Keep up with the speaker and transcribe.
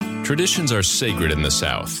Traditions are sacred in the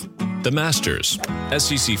South. The Masters,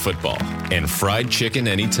 SEC football, and fried chicken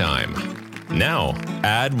anytime. Now,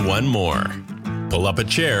 add one more. Pull up a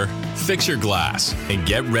chair, fix your glass, and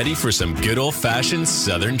get ready for some good old-fashioned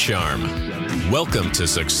Southern charm. Welcome to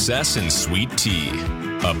Success and Sweet Tea,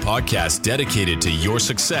 a podcast dedicated to your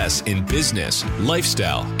success in business,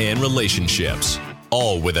 lifestyle, and relationships,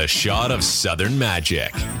 all with a shot of Southern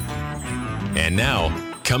magic. And now,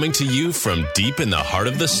 coming to you from deep in the heart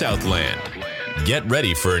of the Southland, get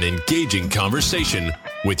ready for an engaging conversation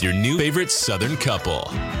with your new favorite Southern couple,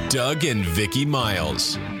 Doug and Vicki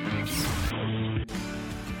Miles.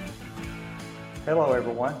 Hello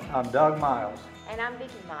everyone, I'm Doug Miles. And I'm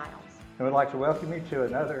Vicki Miles. And we'd like to welcome you to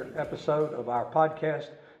another episode of our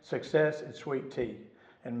podcast, Success and Sweet Tea.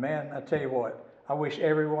 And man, I tell you what, I wish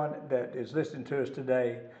everyone that is listening to us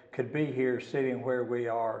today could be here sitting where we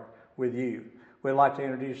are with you. We'd like to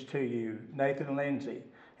introduce to you Nathan and Lindsey.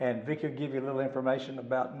 And Vicki will give you a little information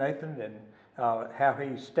about Nathan and how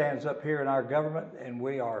he stands up here in our government. And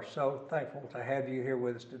we are so thankful to have you here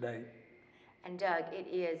with us today. And Doug, it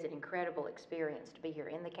is an incredible experience to be here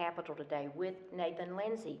in the Capitol today with Nathan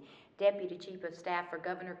Lindsey, Deputy Chief of Staff for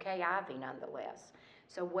Governor Kaye Ivey, nonetheless.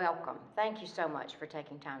 So welcome. Thank you so much for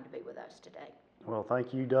taking time to be with us today. Well,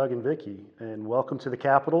 thank you, Doug and Vicki, and welcome to the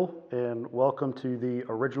Capitol, and welcome to the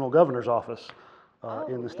original governor's office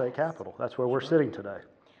in the state capitol. That's where we're sitting today.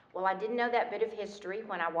 Well, I didn't know that bit of history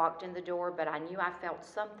when I walked in the door, but I knew I felt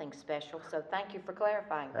something special, so thank you for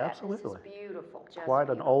clarifying that. Absolutely. This is beautiful. Just Quite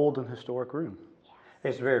beautiful. an old and historic room.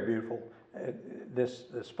 It's very beautiful. This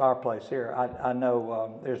fireplace here, I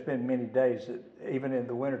know there's been many days that even in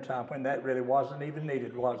the wintertime when that really wasn't even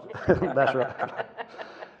needed, was it? That's right.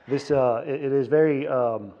 This it is very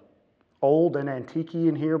old and antique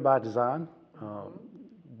in here by design.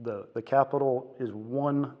 The Capitol is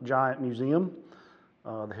one giant museum.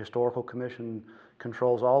 The Historical Commission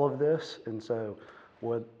controls all of this, and so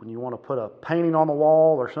when you want to put a painting on the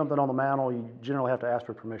wall or something on the mantle, you generally have to ask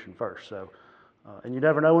for permission first. So, and you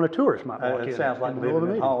never know when a tourist might walk in. It sounds like living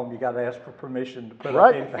at home. You got to ask for permission to put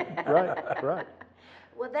up anything. Right.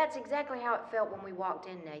 Well, that's exactly how it felt when we walked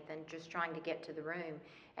in, Nathan, just trying to get to the room.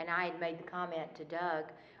 And I had made the comment to Doug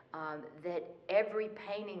that every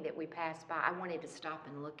painting that we passed by, I wanted to stop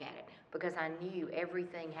and look at it because I knew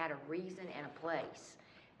everything had a reason and a place.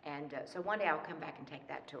 And so one day I'll come back and take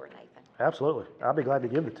that tour, Nathan. Absolutely. I'll be glad to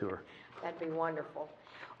give the tour. That'd be wonderful.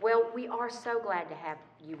 Well, we are so glad to have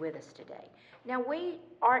you with us today. Now, we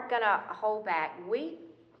aren't going to hold back. We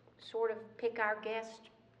sort of pick our guests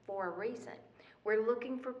for a reason. We're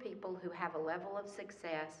looking for people who have a level of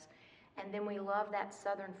success, and then we love that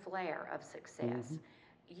Southern flair of success. Mm-hmm.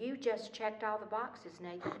 You just checked all the boxes,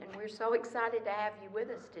 Nathan, and we're so excited to have you with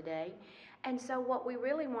us today. And so what we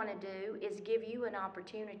really want to do is give you an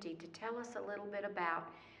opportunity to tell us a little bit about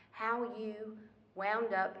how you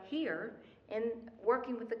wound up here in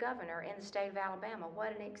working with the governor in the state of Alabama.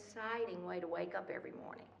 What an exciting way to wake up every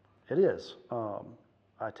morning. It is.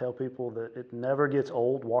 I tell people that it never gets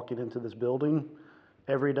old walking into this building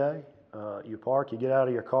every day. You park, you get out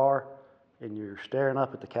of your car, and you're staring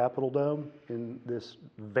up at the Capitol Dome in this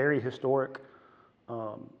very historic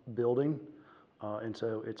building. And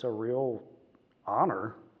so it's a real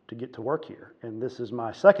honor to get to work here. And this is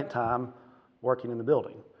my second time working in the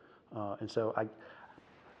building. And so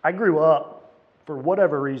I grew up, for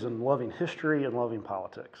whatever reason, loving history and loving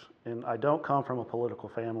politics. And I don't come from a political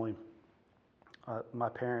family. My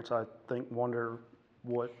parents, I think, wonder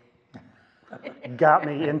what got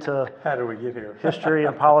me into how do we get here? History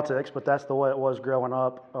and politics, but that's the way it was growing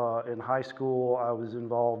up. In high school, I was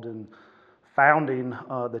involved in founding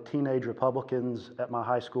the Teenage Republicans at my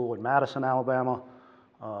high school in Madison, Alabama,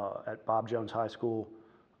 at Bob Jones High School.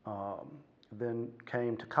 Then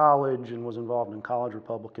came to college and was involved in College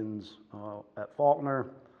Republicans at Faulkner.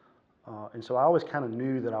 And so I always kind of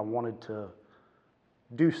knew that I wanted to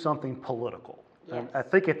do something political. Yes. And I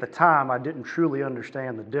think at the time I didn't truly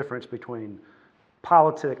understand the difference between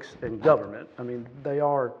politics and government. I mean, they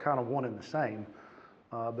are kind of one and the same,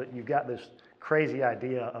 but you've got this crazy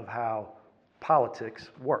idea of how politics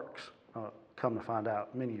works. Come to find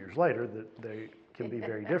out many years later that they can be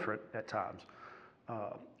very different at times.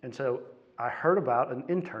 And so I heard about an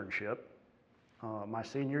internship my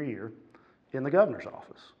senior year in the governor's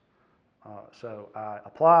office. So I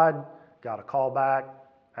applied, got a call back,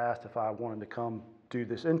 asked if I wanted to come do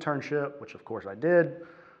this internship, which of course I did.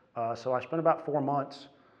 So I spent about 4 months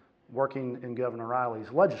working in Governor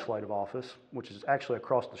Riley's legislative office, which is actually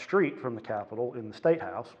across the street from the Capitol in the State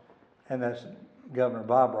House. And that's Governor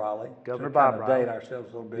Bob Riley. Governor Bob Riley. Date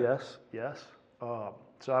ourselves a little bit. Yes.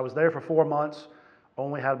 So I was there for 4 months,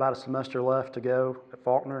 only had about a semester left to go at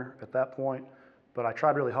Faulkner at that point, but I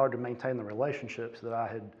tried really hard to maintain the relationships that I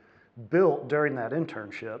had built during that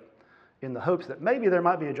internship in the hopes that maybe there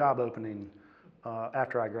might be a job opening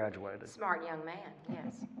after I graduated. Smart young man,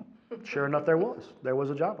 yes. Sure enough, there was. There was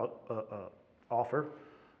a job offer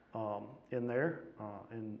in there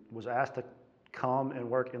and was asked to come and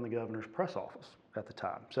work in the governor's press office at the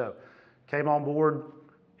time. So came on board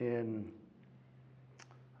in,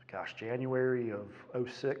 January of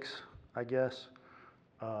 '06, I guess,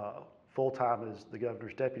 full-time as the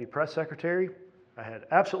governor's deputy press secretary. I had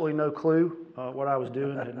absolutely no clue what I was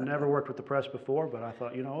doing, had never worked with the press before, but I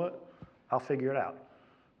thought, you know what, I'll figure it out.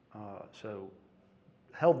 So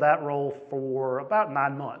held that role for about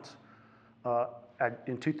 9 months.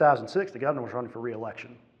 In 2006, the governor was running for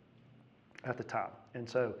re-election at the time. And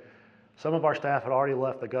so some of our staff had already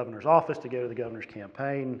left the governor's office to go to the governor's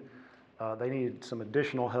campaign. They needed some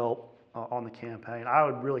additional help on the campaign. I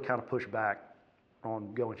would really kind of push back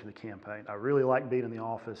on going to the campaign. I really liked being in the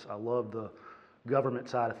office. I loved the government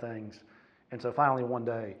side of things. And so finally one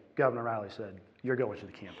day, Governor Riley said, "You're going to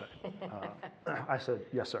the campaign." I said,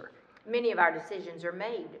 "Yes, sir." Many of our decisions are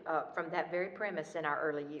made from that very premise in our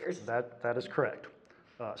early years. That is correct.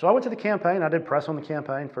 So I went to the campaign. I did press on the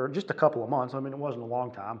campaign for just a couple of months. I mean, it wasn't a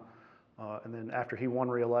long time. And then after he won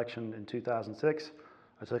re-election in 2006,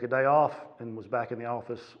 I took a day off and was back in the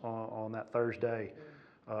office on that Thursday.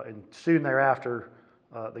 And soon thereafter,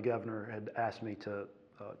 the governor had asked me to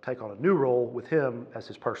take on a new role with him as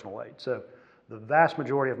his personal aide. So the vast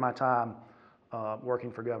majority of my time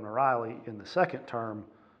working for Governor Riley in the second term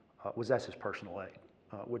was as his personal aide,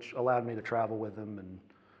 which allowed me to travel with him and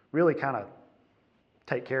really kind of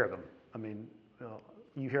take care of him. I mean,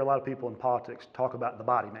 you hear a lot of people in politics talk about the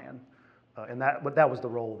body man, but that was the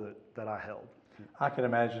role that I held. I can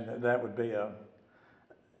imagine that would be a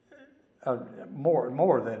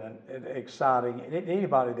more than an exciting.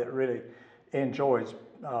 Anybody that really enjoys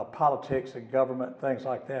politics and government, things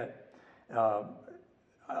like that,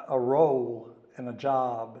 a role and a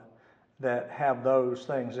job that have those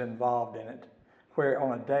things involved in it, where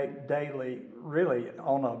on a daily, really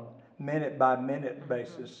on a minute by minute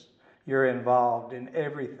basis, you're involved in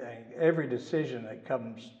everything, every decision that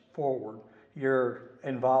comes forward, you're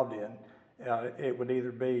involved in. It would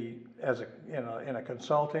either be in a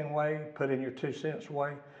consulting way, put in your 2 cents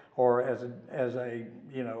way, or as a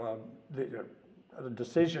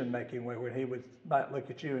decision making way, where he might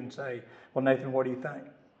look at you and say, "Well, Nathan, what do you think?"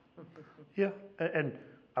 Yeah, and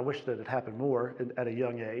I wish that it happened more at a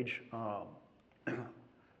young age.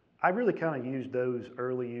 I really kind of used those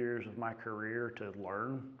early years of my career to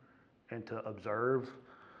learn and to observe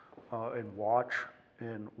and watch,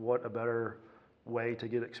 and what a better way to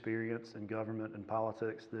get experience in government and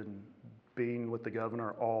politics than being with the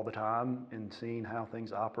governor all the time and seeing how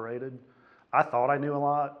things operated. I thought I knew a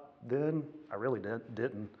lot then. I really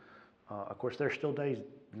didn't. Of course, there's still days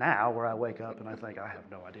now where I wake up and I think, I have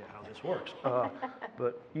no idea how this works.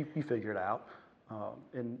 But you figure it out.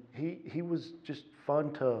 And he was just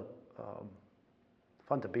fun to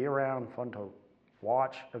be around, fun to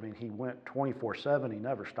watch. I mean, he went 24/7. He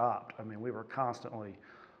never stopped. I mean, we were constantly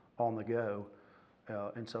on the go.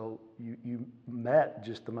 And so you met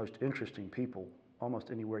just the most interesting people almost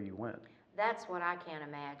anywhere you went. That's what I can't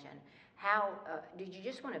imagine. How did you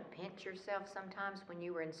just want to pinch yourself sometimes when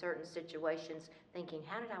you were in certain situations, thinking,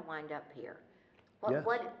 "How did I wind up here? Yes.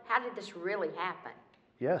 How did this really happen?"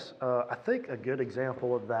 Yes, I think a good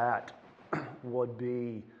example of that would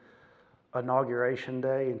be Inauguration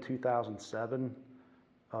Day in 2007.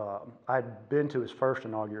 I'd been to his first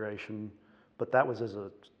inauguration, but that was as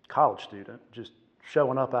a college student, just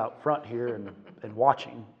showing up out front here and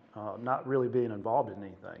watching, not really being involved in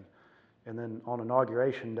anything. And then on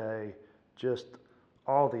Inauguration Day, just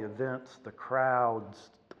all the events, the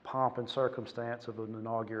crowds, the pomp and circumstance of an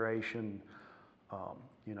inauguration.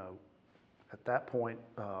 At that point,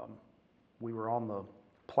 we were on the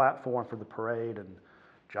platform for the parade, and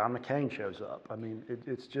John McCain shows up. I mean,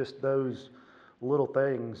 it's just those little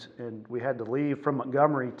things. And we had to leave from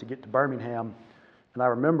Montgomery to get to Birmingham. And I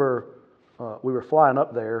remember we were flying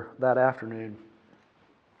up there that afternoon,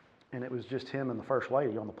 and it was just him and the First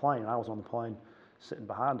Lady on the plane. I was on the plane sitting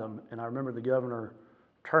behind him, and I remember the governor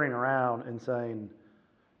turning around and saying,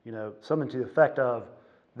 something to the effect of,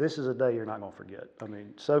 "This is a day you're not going to forget. I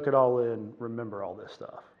mean, soak it all in, remember all this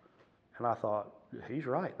stuff." And I thought, he's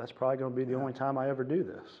right. That's probably going to be the only time I ever do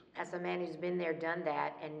this. As a man who's been there, done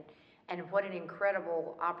that, and what an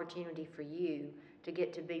incredible opportunity for you to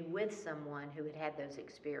get to be with someone who had those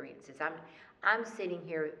experiences. I'm sitting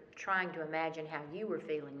here trying to imagine how you were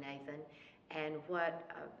feeling, Nathan, and what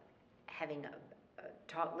having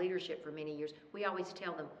taught leadership for many years, we always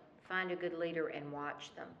tell them, find a good leader and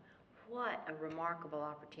watch them. What a remarkable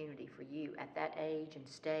opportunity for you at that age and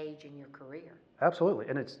stage in your career. Absolutely,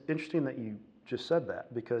 and it's interesting that you just said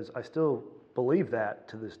that, because I still believe that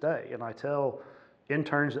to this day. And I tell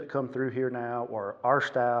interns that come through here now, or our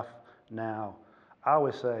staff now, I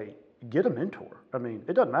always say, get a mentor. I mean,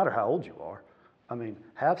 it doesn't matter how old you are. I mean,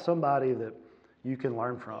 have somebody that you can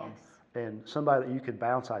learn from, Yes. and somebody that you could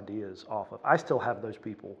bounce ideas off of. I still have those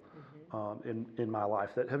people in my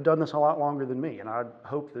life that have done this a lot longer than me, and I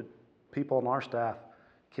hope that people on our staff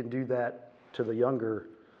can do that to the younger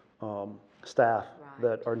staff Right.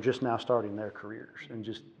 that are just now starting their careers. And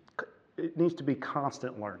just, it needs to be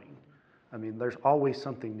constant learning. I mean, there's always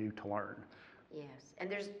something new to learn. Yes, and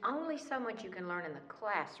there's only so much you can learn in the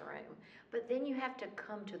classroom, but then you have to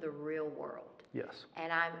come to the real world. Yes.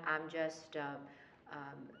 And I'm just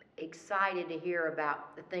excited to hear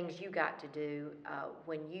about the things you got to do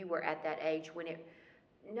when you were at that age, when it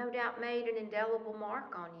no doubt made an indelible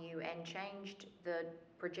mark on you and changed the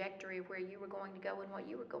trajectory of where you were going to go and what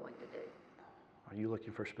you were going to do. Are you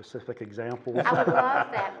looking for specific examples? I would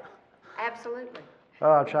love that. Absolutely.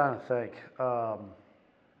 Oh, I'm trying to think.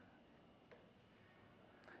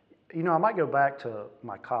 You know, I might go back to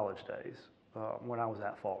my college days when I was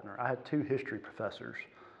at Faulkner. I had two history professors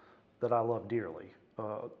that I loved dearly,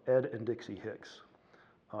 Ed and Dixie Hicks.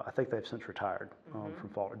 I think they've since retired from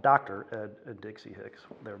Faulkner. Dr. Ed and Dixie Hicks.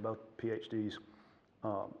 They were both PhDs.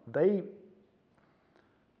 They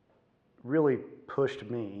really pushed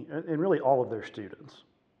me, and really all of their students,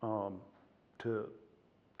 to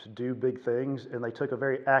do big things, and they took a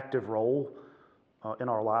very active role in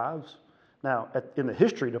our lives. Now, in the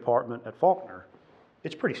history department at Faulkner,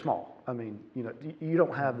 it's pretty small. I mean, you know, you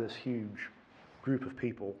don't have this huge group of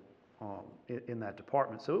people in that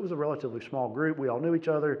department. So it was a relatively small group. We all knew each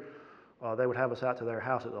other. They would have us out to their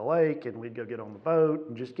house at the lake, and we'd go get on the boat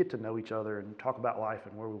and just get to know each other and talk about life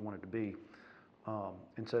and where we wanted to be.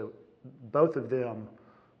 And so both of them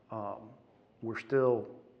were still,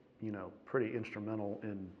 you know, pretty instrumental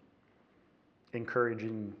in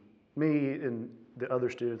encouraging me and the other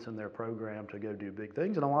students in their program to go do big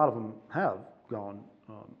things. And a lot of them have gone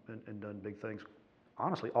and done big things,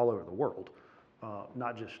 honestly, all over the world,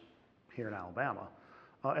 not just here in Alabama.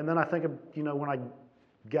 And then I think of, you know, when I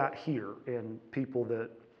got here and people that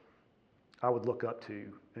I would look up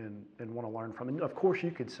to and want to learn from. And of course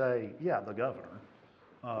you could say, yeah, the governor,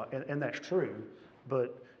 and that's true,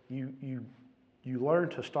 but you learn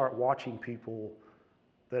to start watching people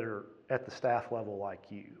that are at the staff level like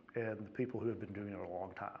you, and the people who have been doing it a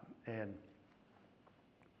long time, and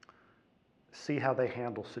see how they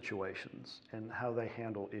handle situations and how they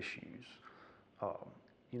handle issues.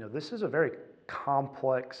 You know, this is a very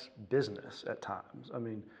complex business at times. I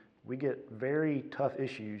mean, we get very tough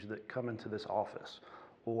issues that come into this office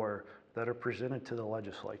or that are presented to the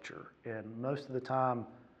legislature. And most of the time,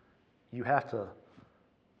 you have to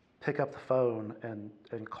pick up the phone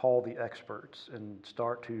and call the experts and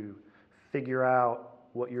start to figure out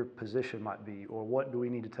what your position might be, or what do we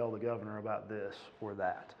need to tell the governor about this or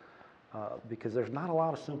that. Because there's not a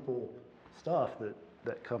lot of simple stuff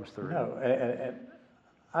that comes through. No, and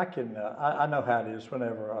I know how it is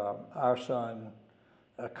whenever our son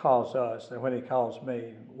calls us, and when he calls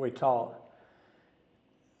me, we talk.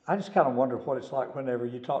 I just kind of wonder what it's like whenever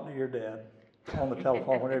you talk to your dad on the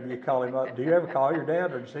telephone, whenever you call him up. Do you ever call your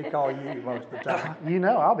dad, or does he call you most of the time? You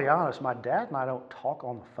know, I'll be honest, my dad and I don't talk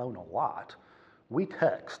on the phone a lot. We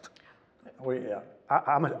text. Yeah.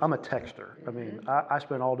 I'm a texter. I mean, I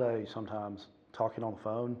spend all day sometimes talking on the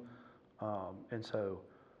phone. And so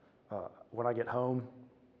when I get home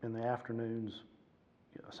in the afternoons,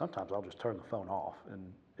 you know, sometimes I'll just turn the phone off and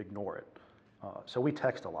ignore it. So we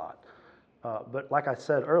text a lot. But like I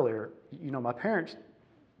said earlier, you know, my parents,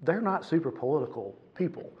 they're not super political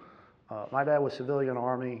people. My dad was civilian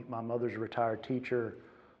army. My mother's a retired teacher.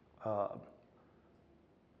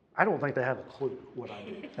 I don't think they have a clue what I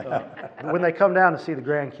do. When they come down to see the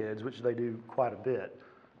grandkids, which they do quite a bit,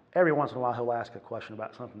 every once in a while he'll ask a question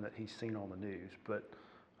about something that he's seen on the news. But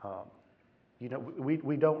you know,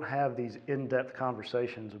 we don't have these in-depth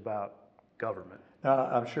conversations about government.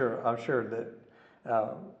 I'm sure that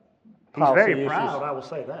He's very policy proud, issues. I will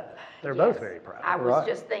say that. They're Yes. both very proud. I was Right.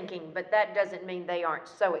 just thinking, but that doesn't mean they aren't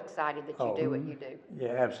so excited that you do what you do. Yeah,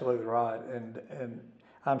 absolutely right. And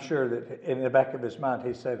I'm sure that in the back of his mind,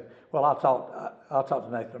 he said, "Well, I'll talk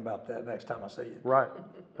to Nathan about that next time I see you." Right.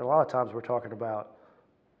 A lot of times we're talking about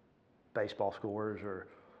baseball scores or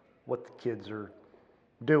what the kids are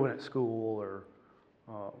doing at school, or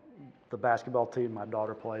the basketball team my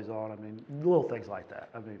daughter plays on. I mean, little things like that.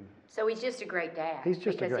 I mean, So he's just a great dad. He's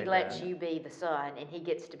just a because great he lets dad. you be the son and he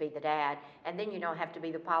gets to be the dad, and then you don't have to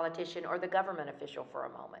be the politician or the government official for a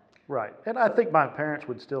moment. right. And I think my parents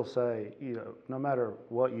would still say, no matter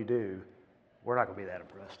what you do, we're not going to be that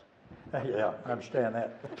impressed. Yeah, I understand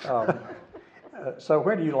that. So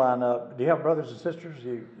where do you line up? Do you have brothers and sisters?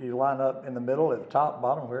 You line up in the middle, at the top,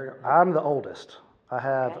 bottom, where? I'm the oldest. I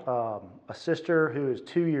have a sister who is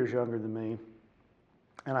 2 years younger than me,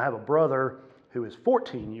 and I have a brother who is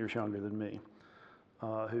 14 years younger than me,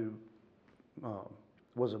 who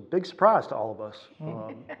was a big surprise to all of us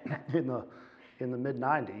in the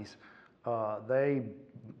mid-90s.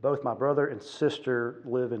 Both my brother and sister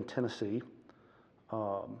live in Tennessee.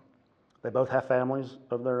 They both have families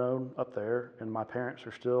of their own up there, and my parents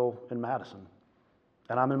are still in Madison,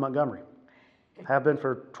 and I'm in Montgomery. Have been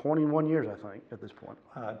for 21 years, I think, at this point.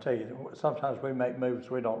 I tell you, sometimes we make moves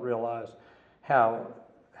we don't realize how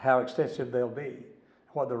extensive they'll be,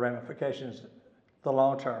 what the ramifications, the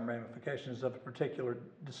long-term ramifications of a particular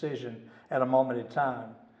decision at a moment in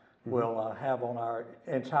time will have on our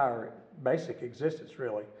entire basic existence.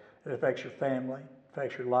 Really, it affects your family,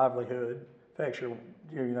 affects your livelihood, affects your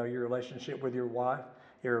relationship with your wife,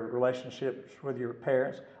 your relationships with your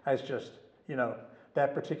parents. It's just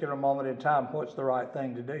that particular moment in time, what's the right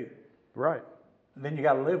thing to do? Right. And then you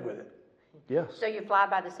got to live with it. Yes. So you fly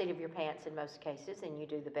by the seat of your pants in most cases, and you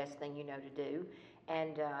do the best thing you know to do.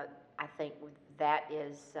 And I think that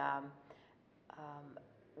is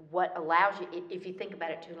what allows you, if you think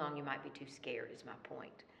about it too long, you might be too scared, is my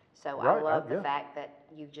point. So I Right, love the yeah. fact that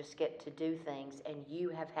you just get to do things, and you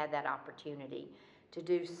have had that opportunity to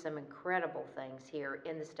do some incredible things here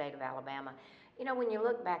in the state of Alabama. When you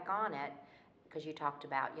look back on it, because you talked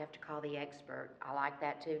about you have to call the expert. I like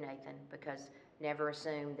that too, Nathan, because never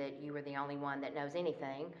assume that you are the only one that knows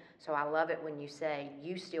anything. So I love it when you say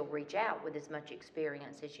you still reach out with as much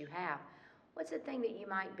experience as you have. What's the thing that you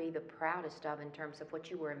might be the proudest of in terms of what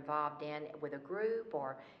you were involved in with a group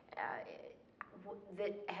or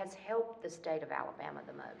that has helped the state of Alabama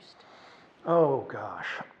the most? Oh,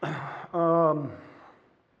 gosh.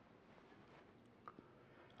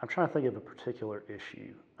 I'm trying to think of a particular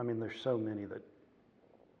issue. I mean, there's so many that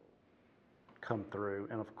come through,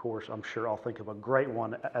 and of course, I'm sure I'll think of a great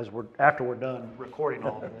one after we're done recording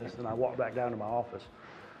all of this, and I walk back down to my office.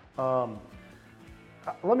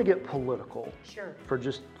 Let me get political for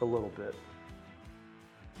just a little bit.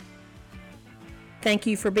 Thank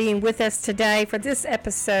you for being with us today for this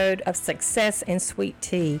episode of Success and Sweet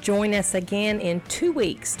Tea. Join us again in 2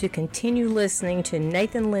 weeks to continue listening to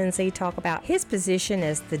Nathan Lindsey talk about his position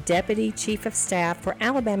as the Deputy Chief of Staff for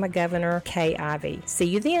Alabama Governor Kaye Ivey. See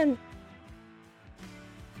you then.